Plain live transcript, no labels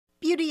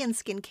Beauty and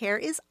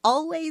skincare is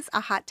always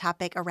a hot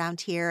topic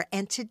around here,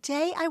 and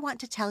today I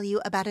want to tell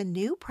you about a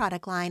new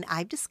product line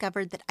I've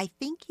discovered that I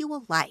think you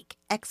will like,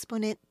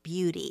 Exponent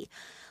Beauty.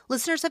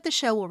 Listeners of the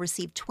show will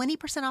receive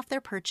 20% off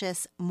their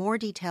purchase. More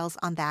details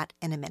on that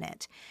in a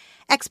minute.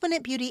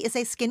 Exponent Beauty is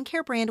a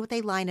skincare brand with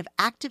a line of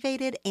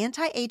activated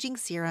anti-aging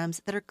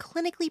serums that are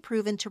clinically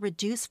proven to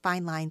reduce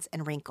fine lines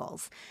and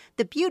wrinkles.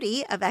 The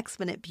beauty of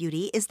Exponent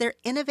Beauty is their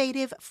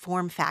innovative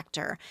form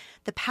factor.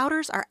 The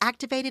powders are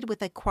activated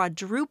with a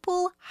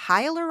quadruple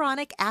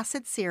hyaluronic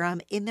acid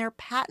serum in their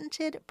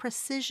patented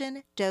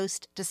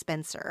precision-dosed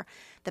dispenser.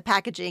 The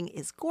packaging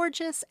is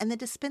gorgeous, and the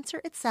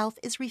dispenser itself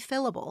is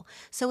refillable,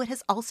 so it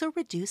has also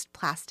reduced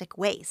plastic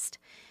waste.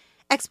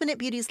 Exponent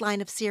Beauty's line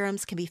of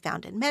serums can be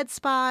found in med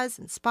spas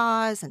and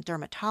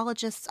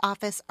dermatologists'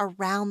 office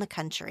around the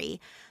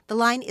country. The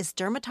line is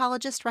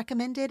dermatologist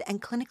recommended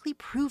and clinically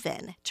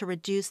proven to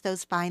reduce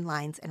those fine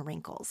lines and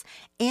wrinkles,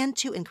 and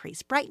to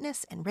increase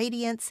brightness and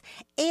radiance,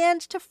 and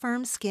to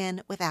firm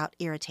skin without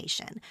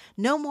irritation.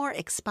 No more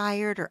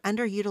expired or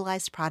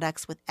underutilized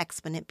products with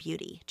Exponent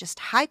Beauty, just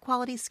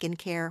high-quality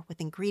skincare with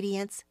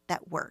ingredients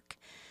that work.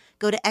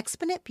 Go to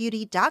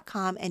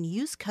exponentbeauty.com and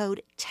use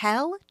code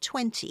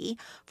TELL20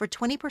 for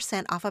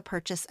 20% off a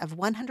purchase of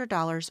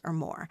 $100 or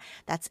more.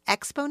 That's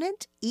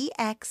Exponent,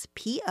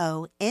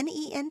 EXPONENT,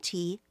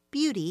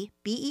 Beauty,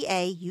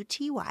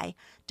 BEAUTY.com,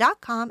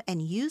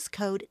 and use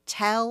code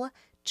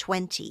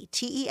TELL20,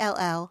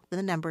 TELL,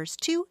 the numbers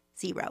 20,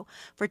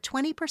 for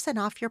 20%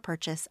 off your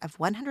purchase of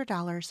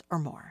 $100 or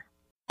more.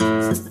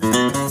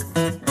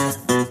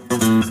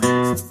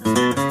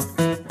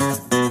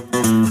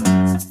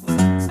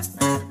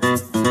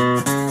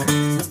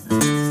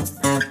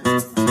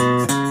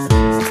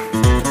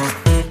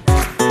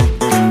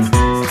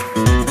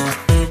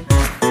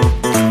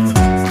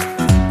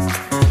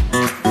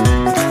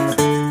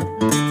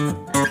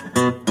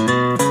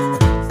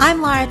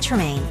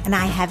 And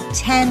I have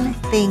 10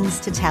 things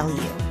to tell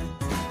you.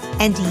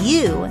 And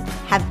you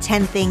have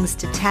 10 things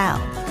to tell.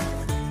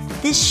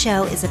 This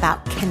show is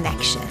about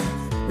connection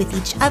with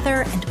each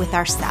other and with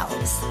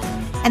ourselves.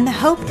 And the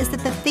hope is that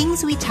the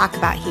things we talk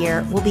about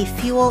here will be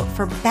fuel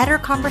for better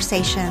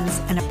conversations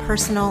and a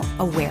personal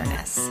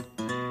awareness.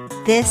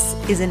 This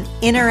is an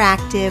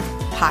interactive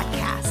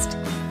podcast.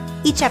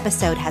 Each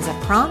episode has a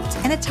prompt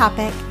and a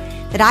topic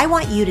that I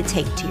want you to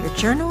take to your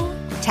journal,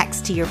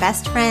 text to your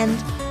best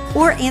friend,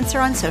 or answer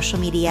on social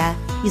media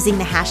using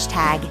the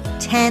hashtag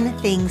 10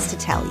 things to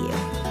tell you.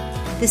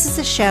 This is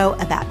a show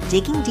about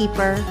digging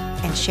deeper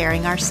and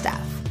sharing our stuff.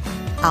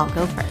 I'll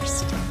go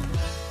first.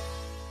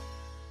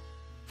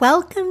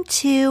 Welcome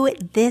to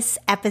this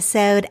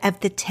episode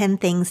of the 10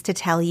 Things to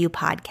Tell You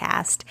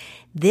podcast.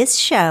 This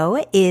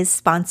show is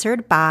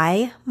sponsored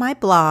by my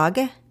blog,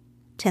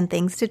 10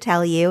 Things to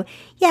Tell You.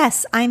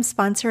 Yes, I'm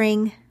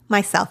sponsoring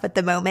myself at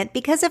the moment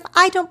because if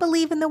I don't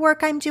believe in the work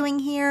I'm doing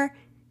here,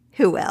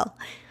 who will?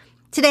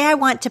 Today, I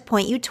want to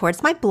point you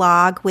towards my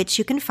blog, which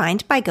you can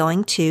find by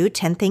going to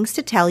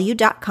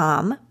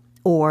 10thingstotellyou.com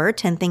or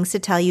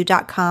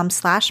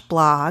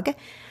 10thingstotellyou.com/blog,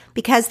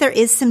 because there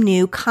is some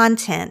new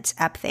content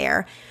up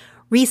there.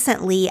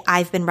 Recently,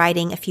 I've been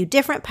writing a few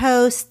different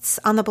posts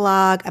on the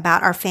blog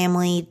about our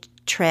family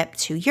trip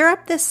to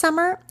Europe this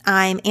summer.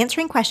 I'm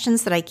answering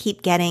questions that I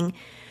keep getting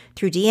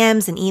through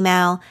DMs and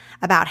email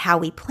about how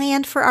we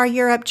planned for our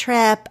Europe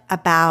trip,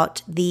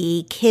 about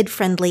the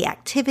kid-friendly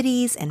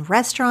activities and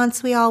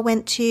restaurants we all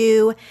went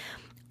to.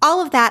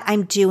 All of that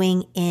I'm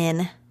doing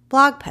in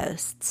blog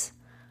posts.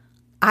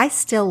 I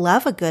still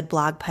love a good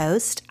blog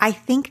post. I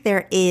think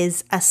there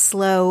is a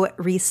slow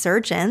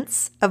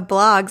resurgence of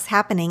blogs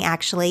happening,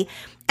 actually,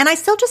 and I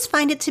still just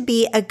find it to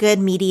be a good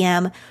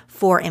medium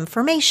for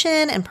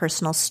information and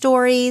personal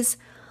stories.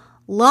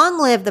 Long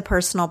live the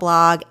personal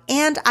blog,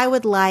 and I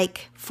would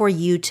like for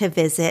you to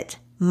visit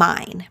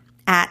mine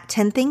at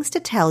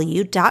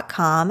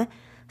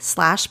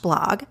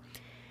 10thingstotellyou.com/blog.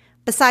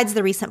 Besides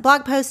the recent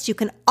blog posts, you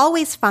can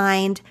always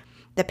find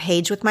the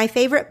page with my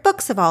favorite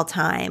books of all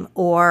time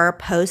or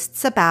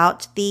posts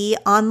about the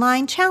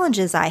online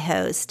challenges I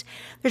host.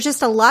 There's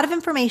just a lot of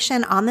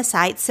information on the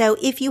site, so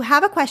if you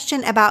have a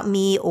question about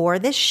me or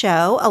this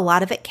show, a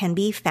lot of it can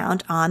be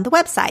found on the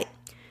website,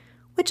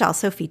 which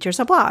also features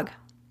a blog.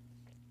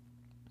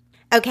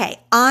 Okay,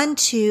 on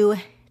to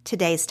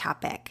today's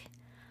topic.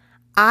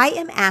 I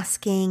am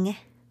asking,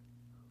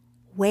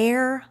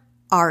 where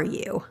are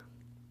you?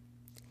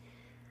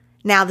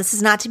 Now, this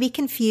is not to be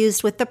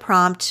confused with the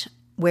prompt,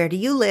 where do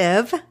you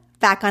live?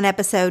 Back on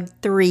episode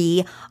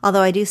 3,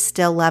 although I do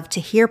still love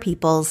to hear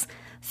people's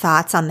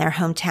thoughts on their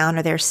hometown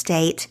or their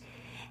state.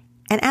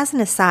 And as an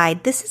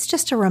aside, this is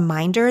just a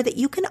reminder that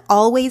you can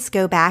always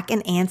go back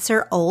and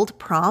answer old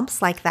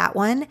prompts like that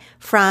one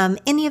from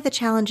any of the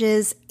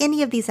challenges,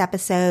 any of these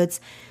episodes.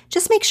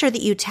 Just make sure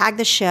that you tag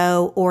the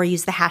show or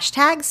use the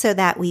hashtag so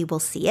that we will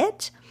see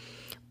it.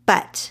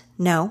 But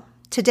no,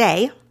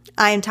 today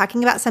I am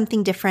talking about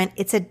something different.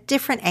 It's a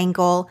different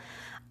angle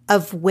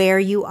of where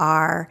you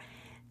are.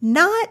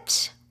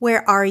 Not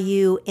where are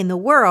you in the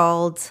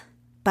world,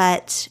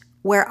 but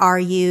where are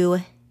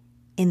you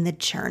in the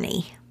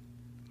journey.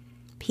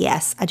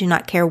 P.S. I do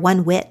not care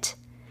one whit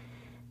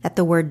that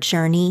the word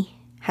journey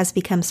has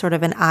become sort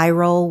of an eye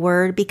roll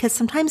word because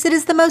sometimes it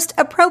is the most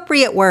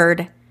appropriate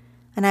word,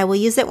 and I will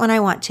use it when I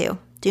want to.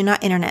 Do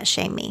not internet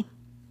shame me.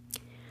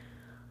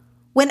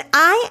 When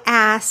I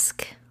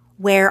ask,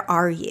 where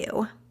are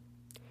you?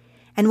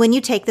 And when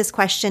you take this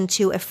question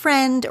to a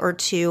friend or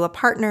to a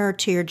partner or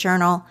to your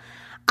journal,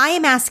 I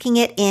am asking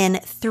it in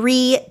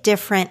 3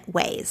 different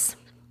ways.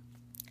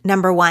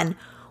 Number 1,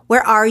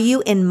 where are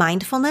you in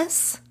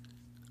mindfulness?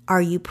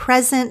 Are you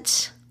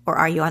present or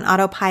are you on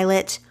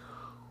autopilot?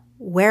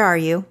 Where are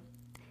you?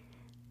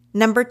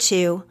 Number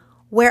 2,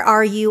 where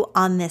are you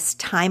on this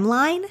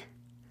timeline?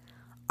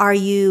 Are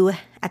you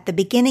at the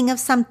beginning of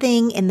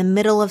something, in the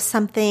middle of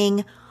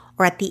something,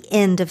 or at the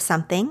end of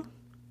something?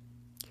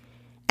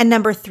 And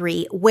number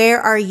 3, where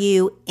are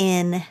you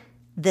in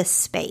this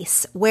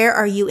space? Where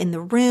are you in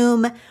the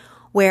room?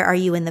 Where are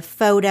you in the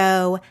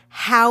photo?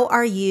 How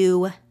are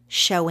you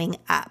showing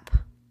up?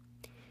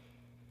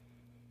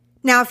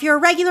 Now, if you're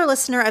a regular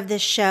listener of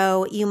this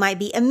show, you might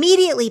be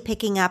immediately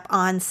picking up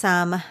on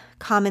some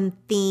common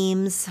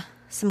themes,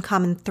 some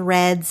common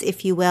threads,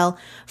 if you will,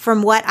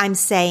 from what I'm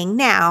saying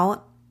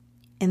now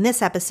in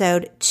this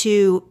episode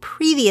to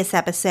previous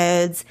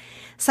episodes,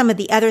 some of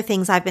the other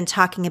things I've been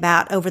talking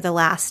about over the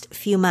last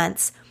few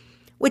months,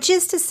 which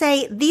is to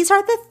say, these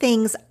are the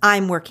things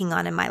I'm working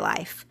on in my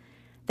life.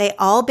 They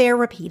all bear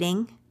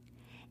repeating.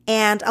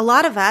 And a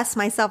lot of us,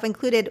 myself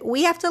included,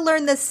 we have to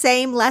learn the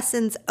same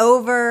lessons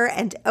over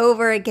and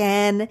over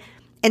again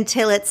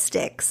until it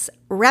sticks.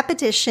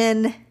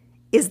 Repetition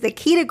is the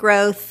key to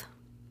growth.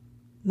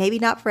 Maybe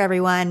not for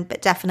everyone,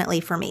 but definitely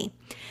for me.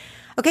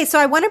 Okay, so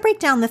I want to break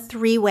down the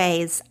 3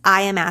 ways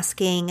I am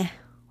asking,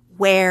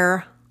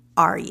 where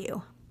are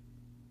you?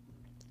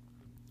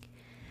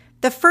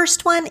 The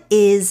first one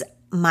is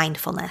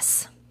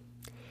mindfulness.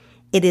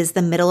 It is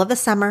the middle of the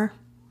summer.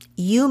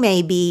 You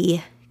may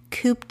be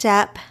cooped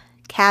up,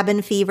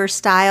 cabin fever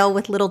style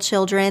with little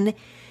children.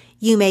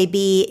 You may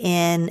be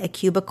in a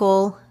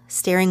cubicle,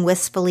 staring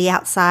wistfully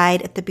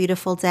outside at the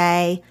beautiful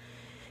day.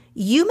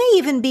 You may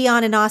even be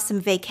on an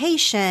awesome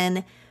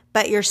vacation,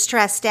 but you're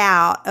stressed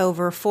out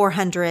over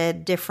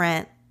 400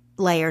 different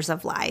layers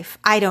of life.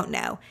 I don't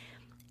know.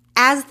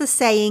 As the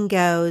saying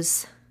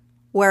goes,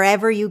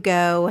 wherever you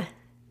go,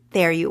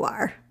 there you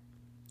are.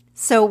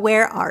 So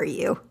where are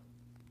you?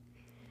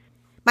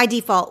 My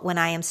default when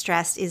I am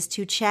stressed is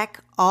to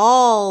check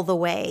all the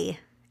way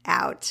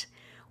out.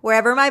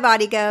 Wherever my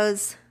body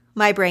goes,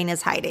 my brain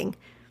is hiding.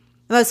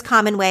 The most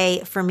common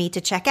way for me to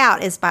check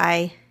out is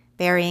by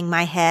burying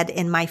my head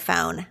in my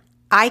phone.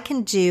 I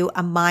can do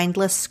a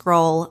mindless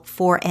scroll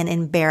for an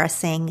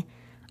embarrassing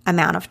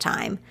amount of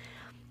time.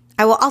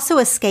 I will also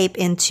escape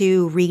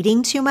into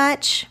reading too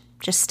much,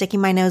 just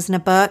sticking my nose in a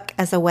book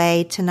as a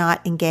way to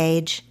not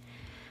engage.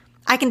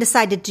 I can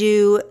decide to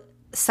do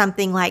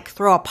something like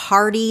throw a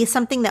party,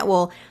 something that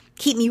will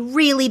keep me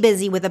really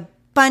busy with a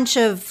bunch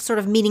of sort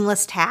of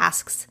meaningless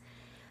tasks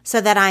so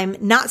that I'm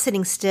not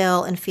sitting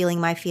still and feeling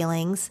my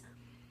feelings,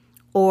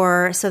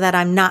 or so that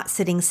I'm not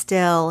sitting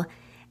still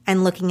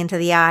and looking into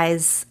the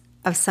eyes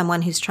of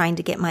someone who's trying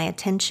to get my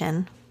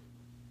attention.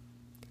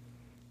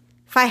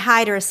 If I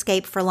hide or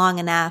escape for long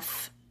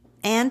enough,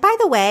 and by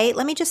the way,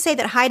 let me just say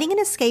that hiding and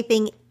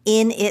escaping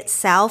in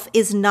itself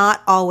is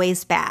not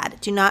always bad.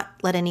 Do not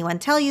let anyone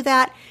tell you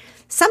that.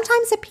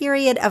 Sometimes a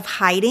period of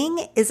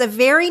hiding is a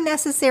very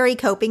necessary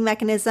coping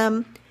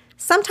mechanism.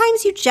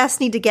 Sometimes you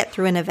just need to get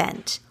through an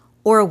event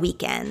or a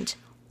weekend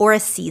or a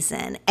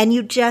season, and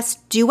you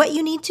just do what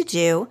you need to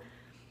do.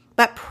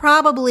 But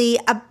probably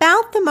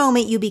about the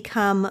moment you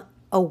become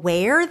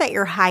aware that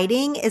you're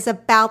hiding is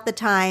about the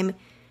time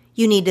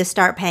you need to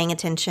start paying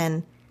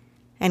attention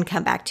and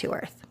come back to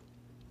earth.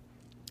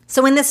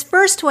 So in this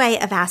first way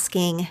of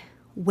asking,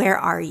 where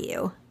are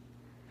you?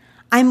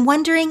 I'm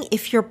wondering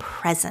if you're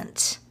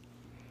present.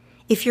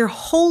 If you're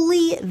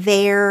wholly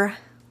there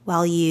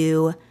while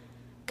you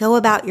go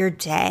about your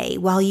day,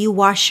 while you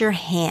wash your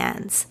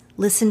hands,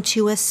 listen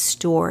to a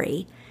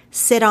story,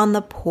 sit on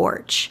the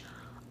porch,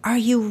 are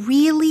you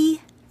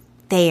really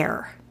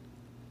there?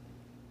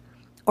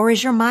 Or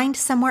is your mind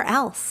somewhere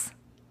else?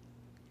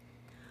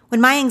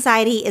 When my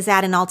anxiety is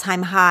at an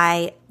all-time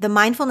high, the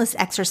mindfulness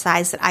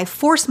exercise that I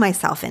force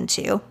myself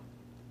into,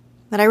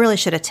 that I really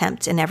should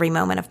attempt in every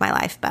moment of my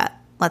life, but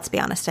let's be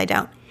honest, I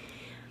don't.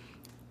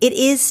 It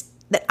is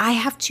that I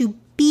have to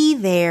be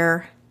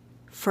there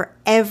for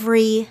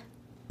every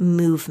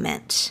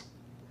movement.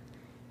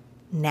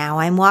 Now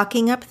I'm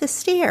walking up the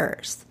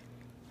stairs.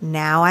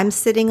 Now I'm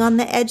sitting on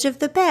the edge of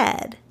the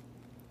bed.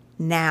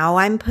 Now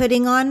I'm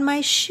putting on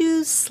my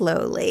shoes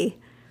slowly.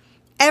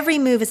 Every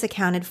move is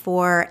accounted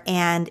for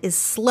and is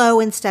slow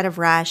instead of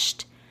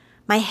rushed.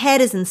 My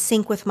head is in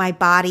sync with my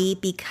body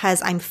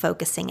because I'm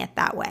focusing it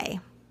that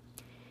way.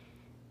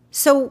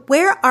 So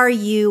where are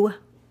you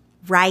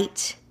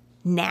right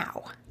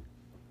now?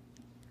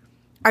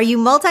 Are you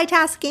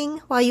multitasking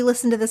while you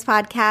listen to this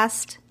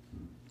podcast?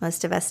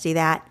 Most of us do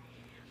that.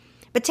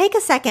 But take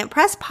a second,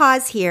 press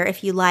pause here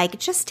if you like.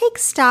 Just take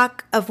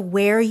stock of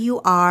where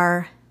you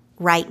are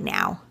right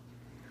now.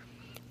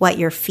 What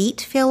your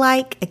feet feel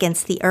like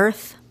against the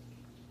earth.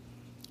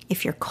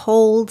 If you're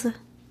cold,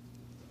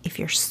 if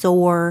you're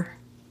sore,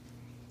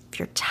 if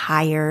you're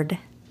tired.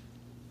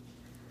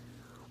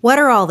 What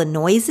are all the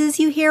noises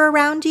you hear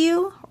around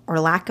you or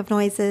lack of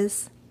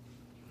noises?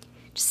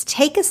 Just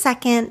take a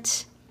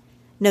second,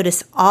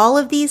 notice all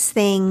of these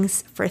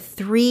things for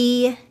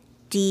 3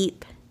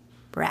 deep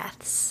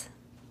breaths.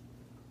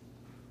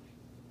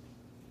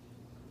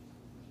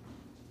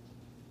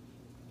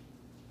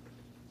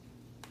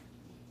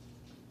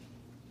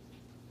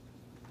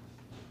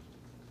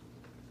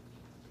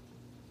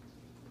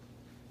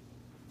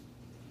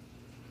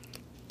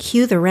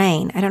 Cue the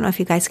rain. I don't know if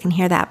you guys can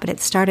hear that, but it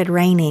started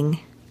raining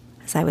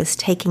as I was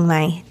taking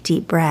my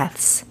deep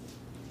breaths,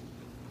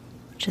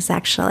 which is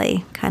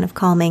actually kind of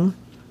calming.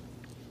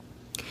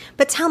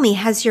 But tell me,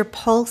 has your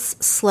pulse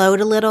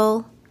slowed a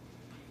little?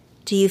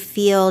 Do you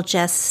feel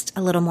just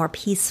a little more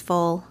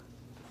peaceful?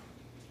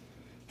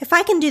 If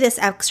I can do this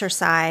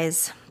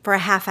exercise for a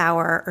half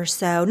hour or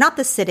so, not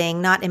the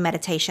sitting, not in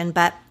meditation,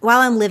 but while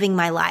I'm living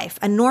my life,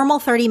 a normal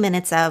 30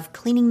 minutes of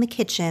cleaning the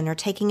kitchen or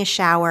taking a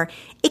shower,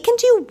 it can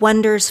do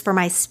wonders for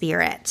my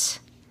spirit.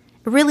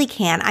 It really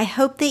can. I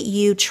hope that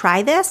you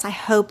try this. I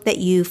hope that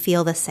you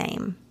feel the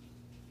same.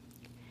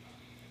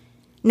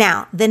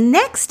 Now, the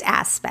next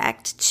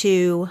aspect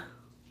to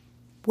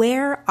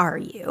where are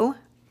you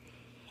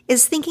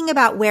is thinking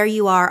about where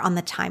you are on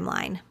the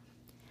timeline.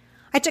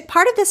 I took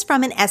part of this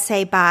from an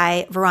essay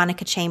by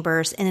Veronica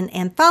Chambers in an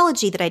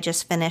anthology that I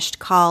just finished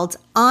called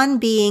On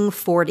Being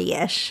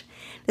 40-ish.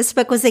 This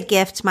book was a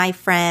gift my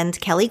friend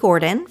Kelly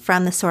Gordon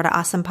from the Sorta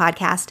Awesome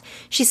podcast.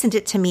 She sent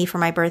it to me for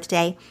my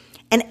birthday.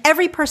 And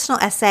every personal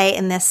essay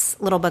in this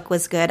little book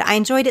was good. I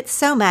enjoyed it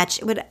so much.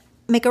 It would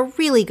make a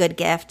really good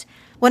gift.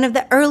 One of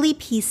the early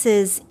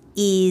pieces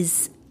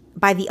is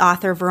by the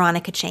author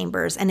Veronica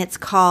Chambers, and it's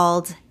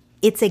called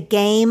It's a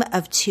Game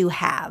of Two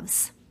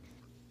Halves.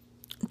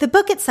 The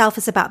book itself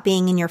is about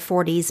being in your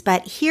 40s,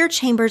 but here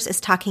Chambers is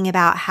talking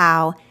about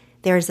how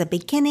there's a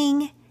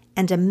beginning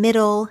and a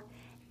middle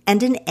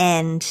and an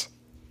end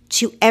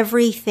to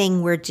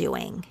everything we're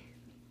doing.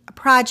 A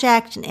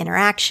project, an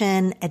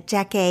interaction, a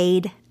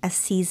decade, a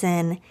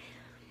season.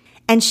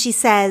 And she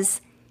says,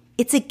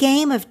 it's a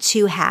game of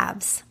two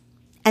halves.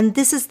 And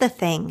this is the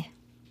thing.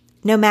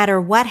 No matter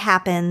what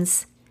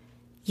happens,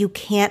 you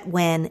can't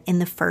win in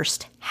the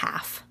first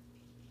half.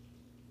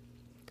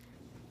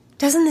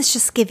 Doesn't this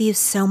just give you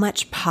so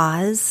much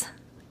pause?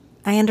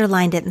 I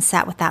underlined it and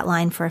sat with that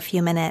line for a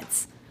few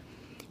minutes.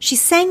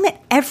 She's saying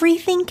that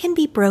everything can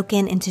be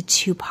broken into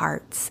 2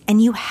 parts,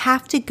 and you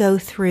have to go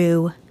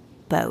through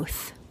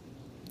both.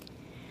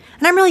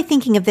 And I'm really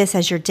thinking of this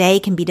as your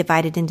day can be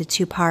divided into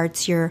 2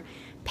 parts, your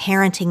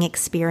parenting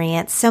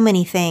experience, so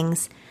many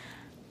things.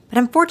 But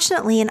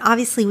unfortunately, and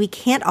obviously, we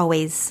can't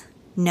always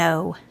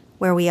know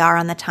where we are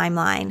on the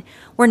timeline.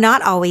 We're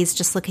not always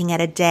just looking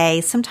at a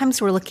day.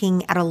 Sometimes we're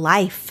looking at a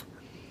life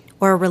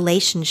or a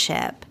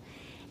relationship.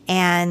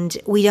 And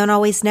we don't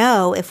always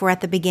know if we're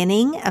at the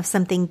beginning of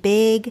something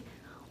big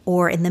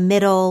or in the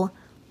middle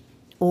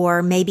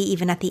or maybe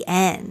even at the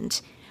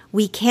end.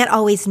 We can't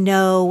always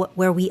know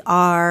where we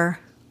are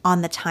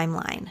on the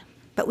timeline,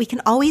 but we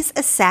can always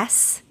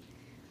assess,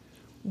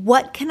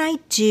 what can I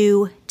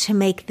do to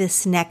make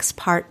this next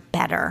part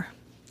better?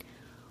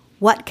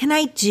 What can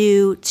I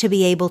do to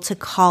be able to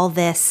call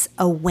this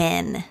a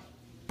win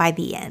by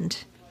the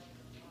end?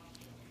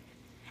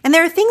 And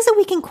there are things that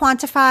we can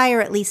quantify, or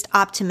at least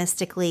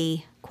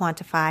optimistically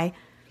quantify.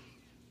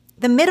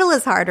 The middle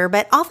is harder,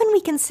 but often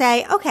we can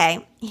say,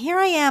 okay, here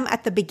I am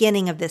at the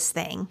beginning of this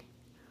thing,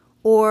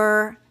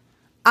 or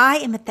I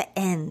am at the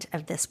end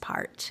of this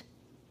part.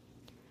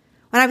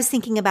 When I was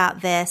thinking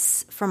about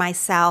this for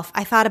myself,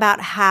 I thought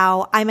about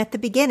how I'm at the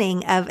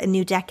beginning of a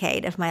new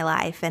decade of my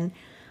life, and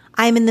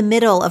I'm in the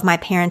middle of my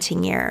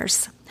parenting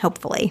years,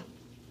 hopefully.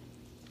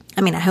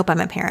 I mean, I hope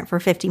I'm a parent for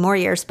 50 more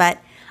years, but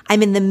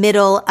I'm in the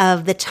middle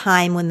of the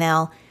time when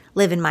they'll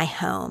live in my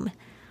home.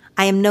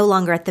 I am no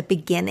longer at the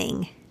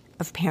beginning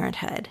of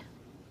parenthood.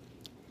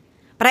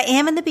 But I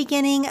am in the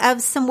beginning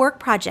of some work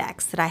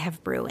projects that I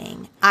have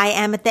brewing. I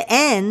am at the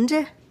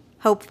end,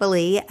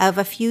 hopefully, of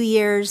a few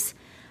years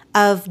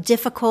of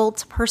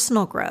difficult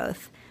personal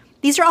growth.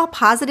 These are all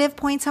positive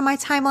points on my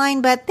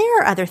timeline, but there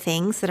are other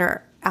things that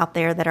are out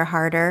there that are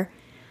harder.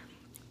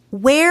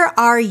 Where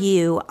are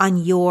you on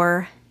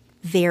your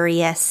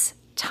various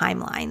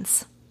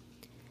timelines?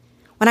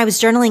 When I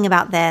was journaling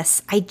about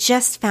this, I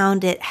just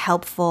found it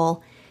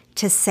helpful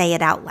to say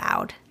it out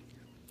loud.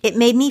 It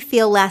made me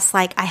feel less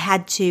like I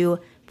had to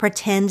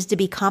pretend to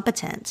be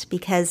competent,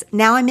 because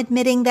now I'm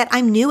admitting that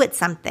I'm new at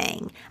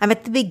something. I'm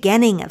at the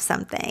beginning of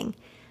something.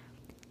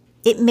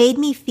 It made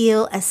me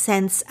feel a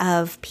sense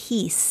of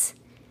peace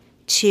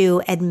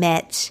to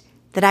admit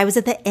that I was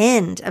at the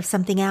end of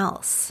something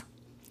else.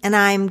 And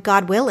I'm,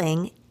 God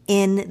willing,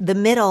 in the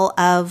middle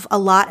of a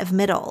lot of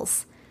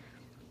middles.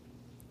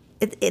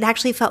 it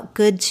actually felt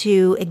good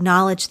to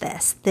acknowledge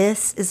this.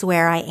 This is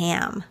where I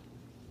am.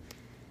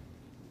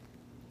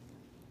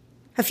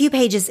 A few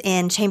pages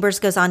in, Chambers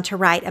goes on to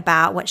write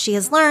about what she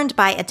has learned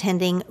by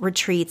attending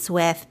retreats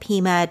with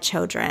Pema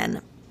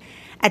Chodron,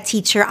 a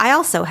teacher I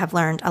also have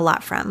learned a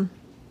lot from.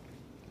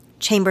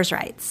 Chambers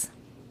writes,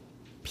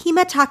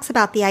 Pema talks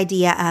about the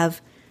idea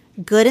of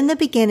good in the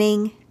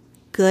beginning,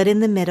 good in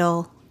the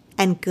middle,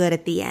 and good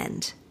at the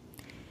end.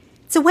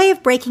 It's a way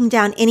of breaking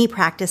down any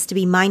practice to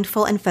be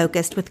mindful and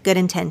focused with good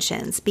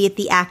intentions, be it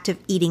the act of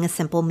eating a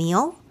simple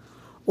meal,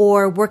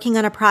 or working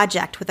on a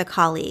project with a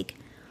colleague,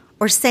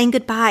 or saying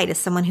goodbye to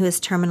someone who is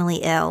terminally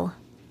ill.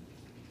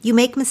 You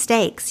make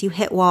mistakes, you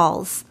hit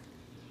walls.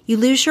 You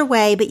lose your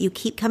way, but you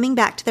keep coming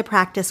back to the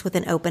practice with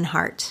an open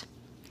heart.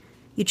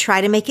 You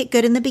try to make it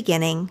good in the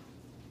beginning.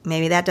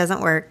 Maybe that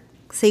doesn't work,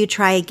 so you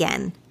try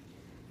again.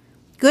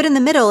 Good in the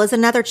middle is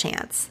another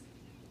chance,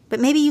 but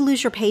maybe you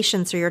lose your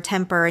patience or your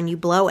temper and you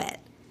blow it.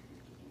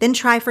 Then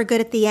try for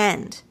good at the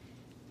end.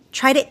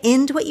 Try to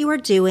end what you are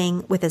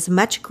doing with as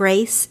much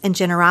grace and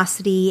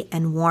generosity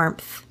and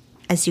warmth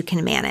as you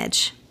can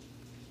manage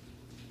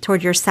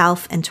toward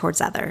yourself and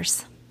towards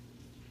others.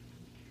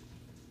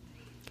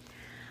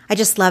 I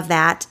just love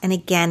that. And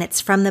again, it's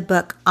from the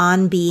book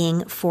On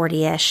Being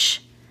 40ish.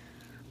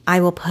 I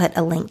will put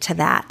a link to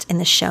that in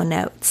the show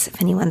notes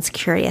if anyone's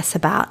curious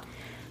about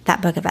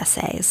that book of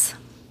essays.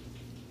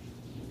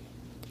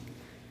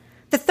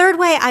 The third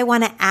way I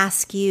want to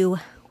ask you,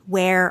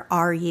 where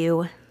are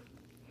you,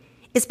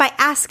 is by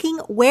asking,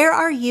 where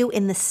are you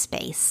in the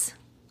space?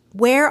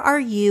 Where are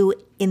you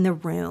in the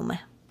room?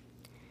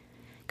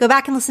 Go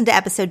back and listen to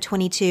episode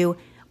 22,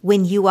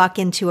 When You Walk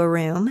Into a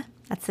Room.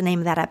 That's the name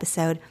of that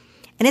episode.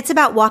 And it's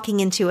about walking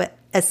into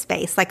a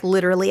space, like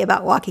literally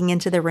about walking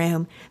into the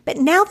room. But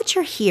now that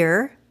you're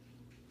here,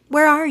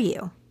 where are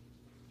you?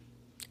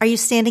 Are you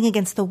standing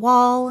against the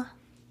wall?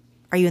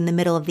 Are you in the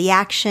middle of the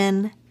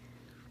action?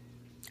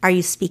 Are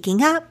you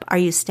speaking up? Are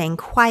you staying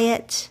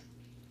quiet?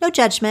 No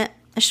judgment.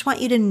 I just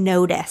want you to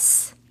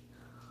notice.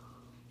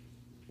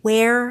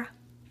 Where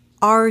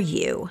are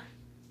you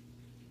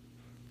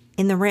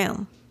in the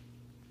room?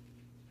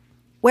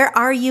 Where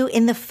are you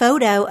in the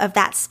photo of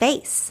that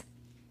space?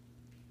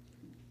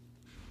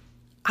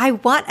 I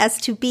want us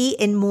to be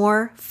in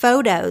more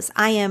photos.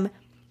 I am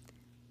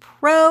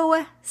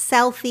pro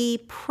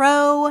selfie,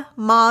 pro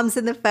moms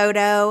in the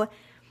photo.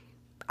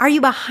 Are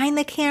you behind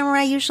the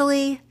camera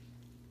usually?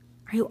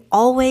 Are you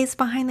always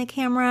behind the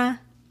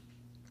camera?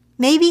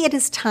 Maybe it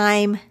is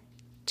time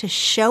to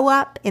show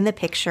up in the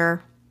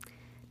picture,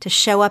 to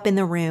show up in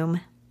the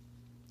room.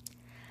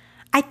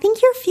 I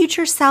think your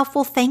future self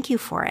will thank you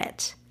for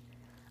it.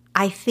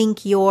 I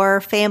think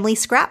your family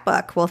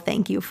scrapbook will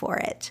thank you for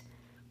it.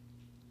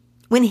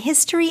 When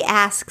history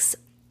asks,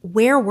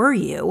 where were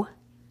you?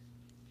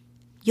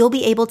 You'll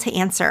be able to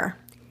answer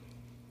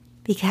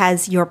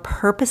because you're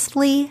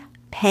purposefully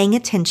paying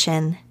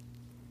attention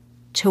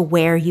to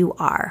where you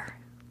are.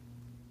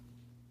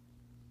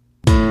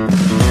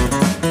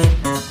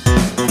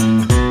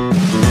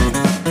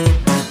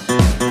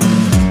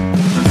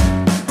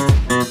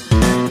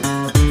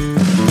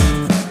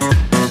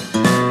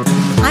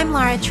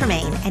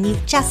 Tremaine, and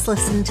you've just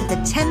listened to the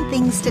 10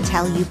 Things to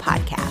Tell You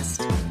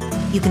podcast.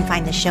 You can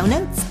find the show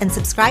notes and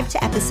subscribe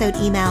to episode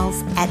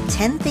emails at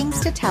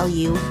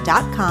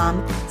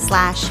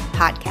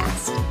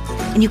 10thingstotellyou.com/podcast.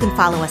 And you can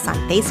follow us on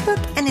Facebook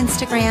and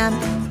Instagram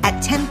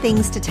at 10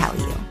 Things to Tell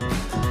You.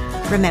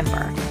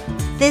 Remember,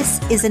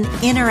 this is an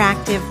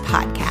interactive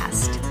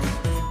podcast.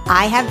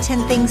 I have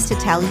 10 things to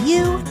tell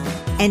you,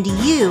 and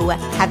you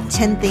have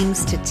 10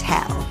 things to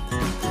tell.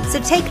 So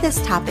take this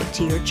topic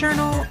to your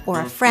journal or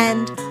a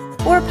friend,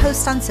 or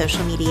post on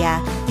social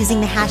media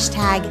using the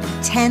hashtag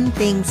 10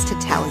 Things to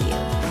Tell You.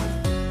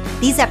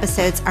 These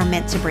episodes are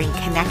meant to bring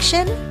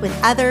connection with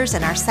others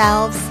and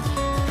ourselves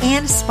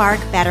and spark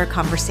better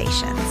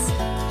conversations.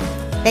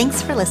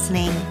 Thanks for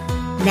listening.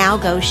 Now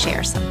go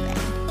share something.